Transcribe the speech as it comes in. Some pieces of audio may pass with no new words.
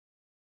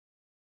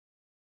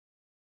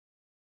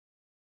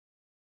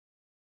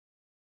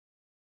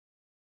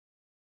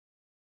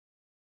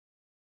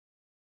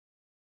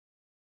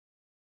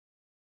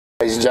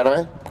Ladies and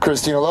gentlemen,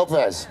 Christina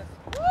López.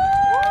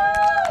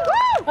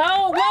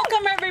 Oh,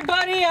 welcome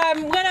everybody.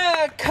 I'm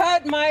gonna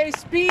cut my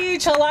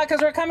speech a lot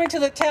because we're coming to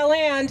the tail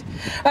end.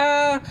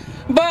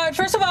 But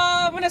first of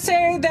all, I'm gonna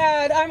say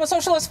that I'm a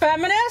socialist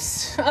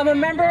feminist. I'm a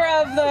member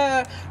of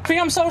the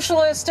Freedom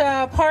Socialist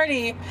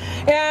Party,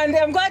 and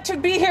I'm glad to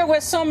be here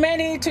with so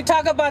many to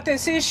talk about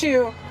this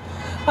issue.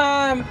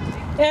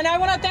 And I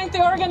want to thank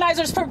the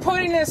organizers for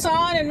putting this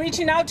on and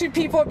reaching out to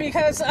people,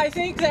 because I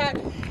think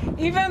that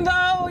even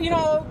though, you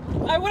know,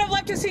 I would have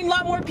liked to see a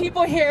lot more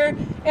people here,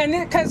 and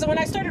because when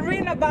I started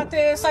reading about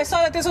this, I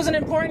saw that this was an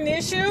important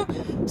issue.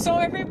 So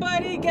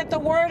everybody get the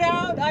word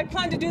out. I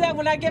plan to do that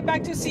when I get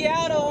back to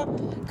Seattle,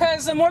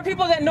 because the more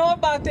people that know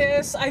about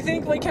this, I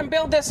think we can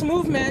build this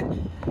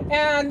movement,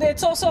 and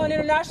it's also an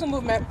international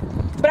movement.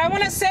 But I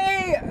want to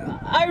say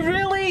I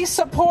really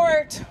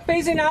support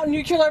phasing out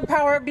nuclear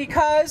power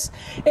because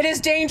it is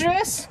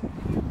dangerous,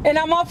 and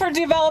I'm all for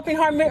developing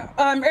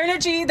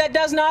energy that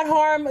does not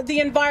harm the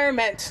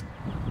environment.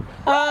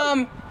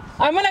 I'm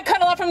going to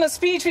cut a lot from the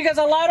speech because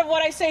a lot of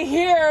what I say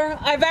here,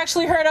 I've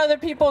actually heard other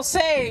people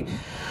say.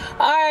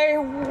 I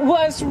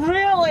was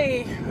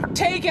really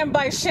taken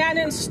by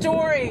Shannon's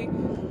story.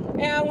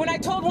 And when I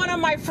told one of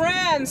my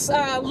friends,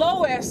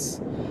 Lois,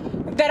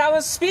 that I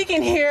was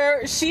speaking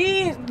here,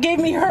 she gave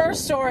me her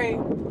story.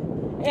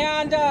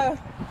 And,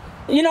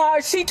 you know,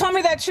 she told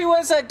me that she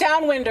was a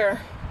downwinder,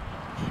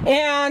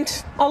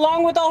 and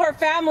along with all her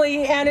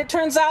family, and it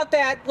turns out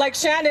that, like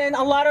Shannon,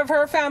 a lot of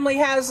her family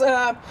has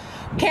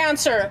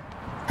cancer.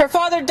 Her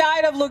father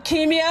died of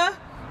leukemia,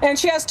 and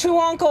she has 2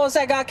 uncles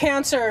that got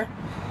cancer.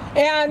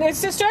 And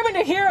it's disturbing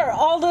to hear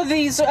all of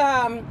these,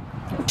 to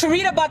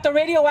read about the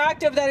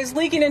radioactive that is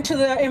leaking into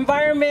the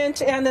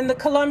environment and in the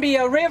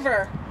Columbia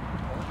River.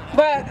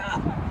 But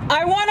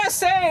I want to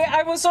say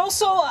I was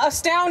also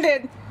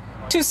astounded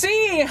to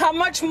see how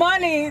much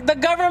money the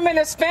government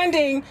is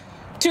spending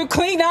to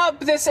clean up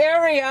this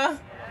area,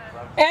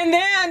 and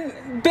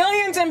then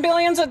billions and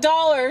billions of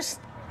dollars.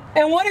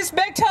 And what is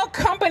Bechtel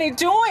Company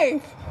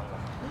doing?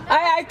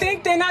 I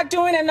think they're not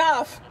doing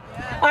enough.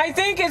 I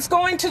think it's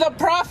going to the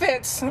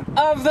profits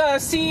of the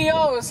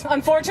CEOs,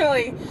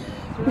 unfortunately,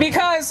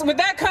 because with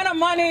that kind of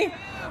money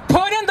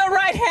put in the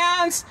right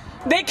hands,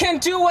 they can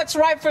do what's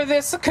right for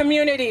this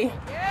community.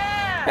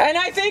 And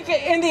I think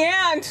in the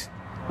end,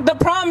 the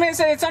problem is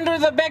that it's under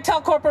the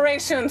Bechtel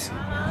corporations.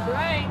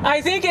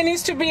 I think it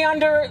needs to be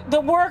under the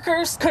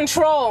workers'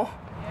 control.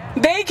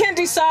 They can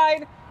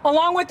decide,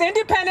 along with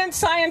independent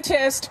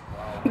scientists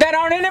that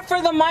aren't in it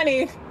for the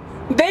money,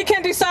 they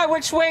can decide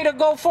which way to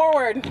go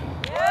forward.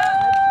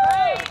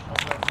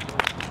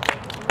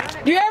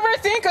 Do you ever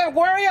think or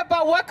worry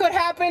about what could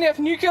happen if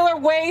nuclear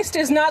waste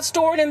is not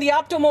stored in the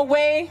optimal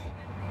way?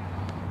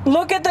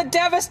 Look at the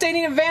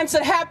devastating events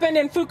that happened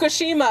in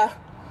Fukushima.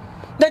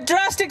 The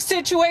drastic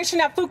situation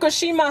at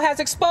Fukushima has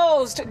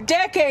exposed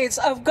decades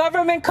of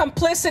government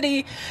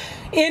complicity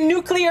in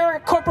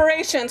nuclear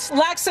corporations,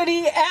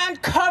 laxity,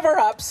 and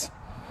cover-ups.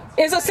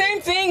 Is the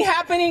same thing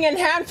happening in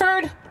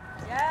Hanford?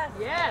 Yes.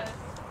 Yes.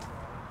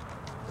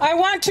 I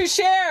want to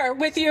share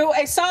with you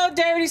a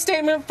solidarity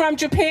statement from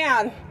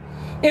Japan.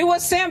 It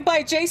was sent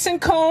by Jason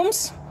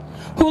Combs,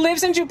 who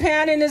lives in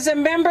Japan and is a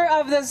member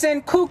of the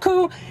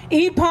Zenkoku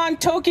Ippon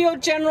Tokyo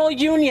General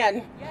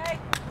Union.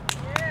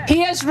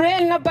 He has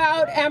written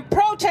about and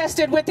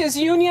protested with his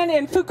union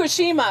in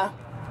Fukushima,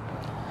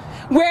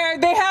 where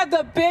they had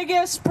the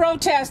biggest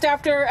protest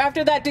after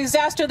that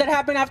disaster that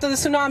happened after the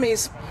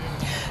tsunamis.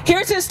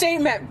 Here's his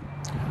statement.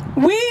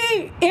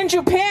 We in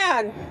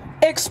Japan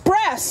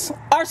express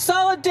our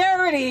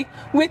solidarity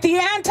with the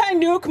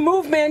anti-nuke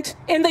movement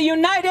in the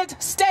United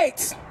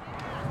States.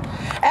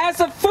 As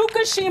the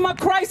Fukushima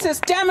crisis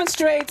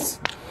demonstrates,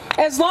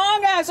 as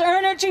long as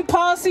energy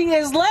policy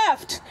is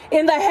left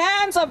in the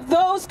hands of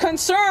those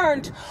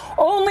concerned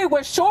only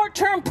with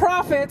short-term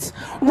profits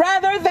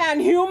rather than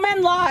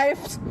human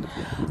lives,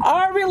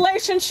 our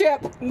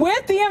relationship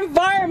with the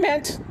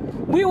environment,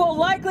 we will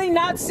likely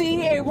not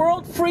see a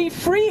world free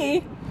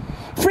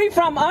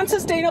from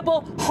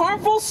unsustainable,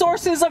 harmful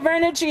sources of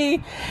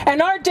energy,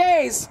 and our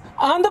days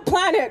on the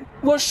planet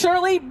will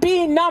surely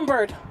be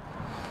numbered.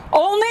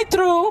 Only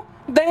through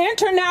the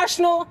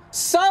international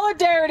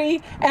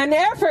solidarity and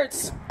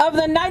efforts of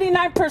the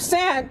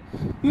 99%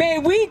 may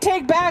we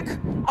take back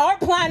our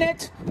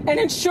planet and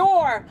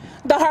ensure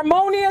the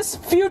harmonious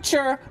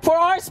future for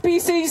our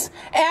species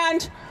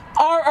and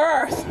our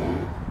Earth.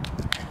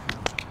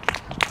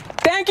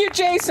 Thank you,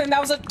 Jason.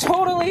 That was I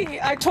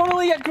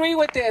totally agree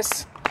with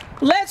this.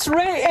 Let's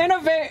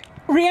reinvigorate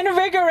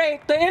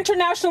the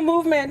international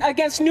movement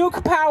against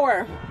nuke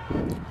power.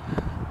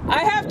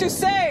 I have to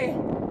say,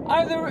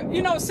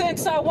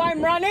 since why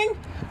I'm running,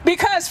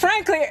 because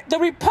frankly, the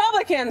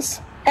Republicans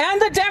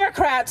and the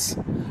Democrats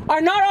are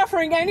not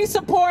offering any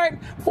support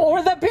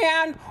for the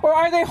ban, or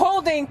are they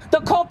holding the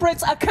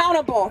culprits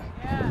accountable?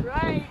 Yeah,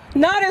 right.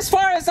 Not as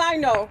far as I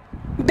know.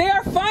 They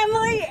are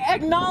finally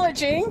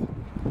acknowledging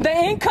the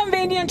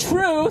inconvenient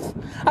truth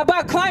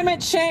about climate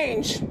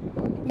change.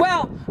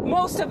 Well,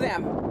 most of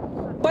them.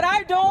 But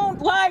I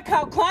don't like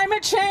how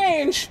climate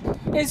change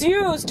is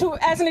used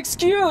as an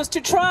excuse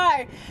to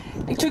try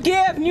to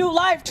give new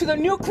life to the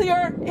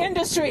nuclear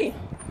industry.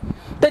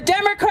 The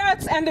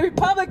Democrats and the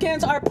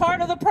Republicans are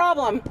part of the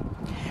problem.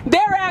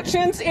 Their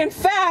actions, in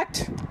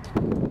fact,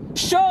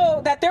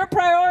 show that their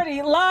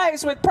priority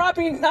lies with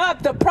propping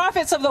up the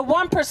profits of the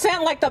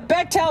 1% like the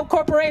Bechtel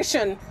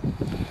Corporation.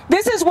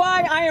 This is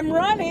why I am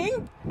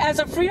running as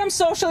a Freedom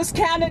Socialist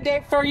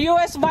candidate for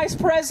U.S. Vice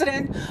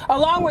President,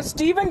 along with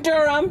Stephen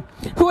Durham,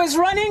 who is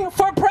running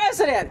for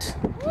president.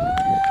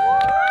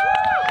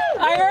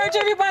 I urge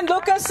everyone to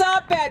look us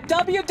up at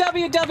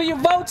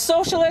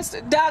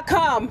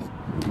www.votesocialist.com.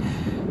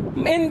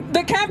 In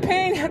the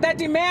campaign that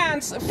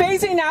demands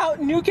phasing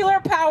out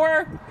nuclear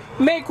power,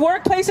 make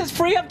workplaces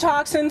free of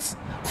toxins,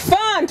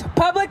 fund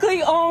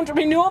publicly owned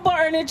renewable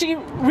energy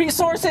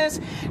resources,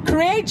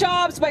 create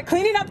jobs by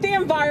cleaning up the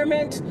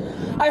environment.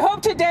 I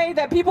hope today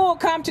that people will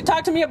come to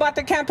talk to me about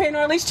the campaign, or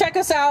at least check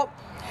us out.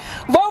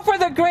 Vote for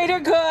the greater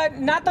good,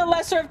 not the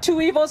lesser of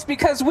two evils,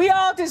 because we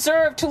all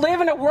deserve to live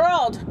in a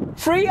world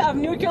free of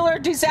nuclear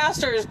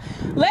disasters.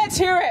 Let's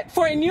hear it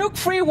for a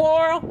nuke-free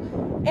world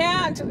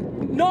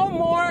and no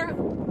more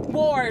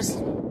wars.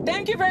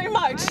 Thank you very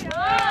much.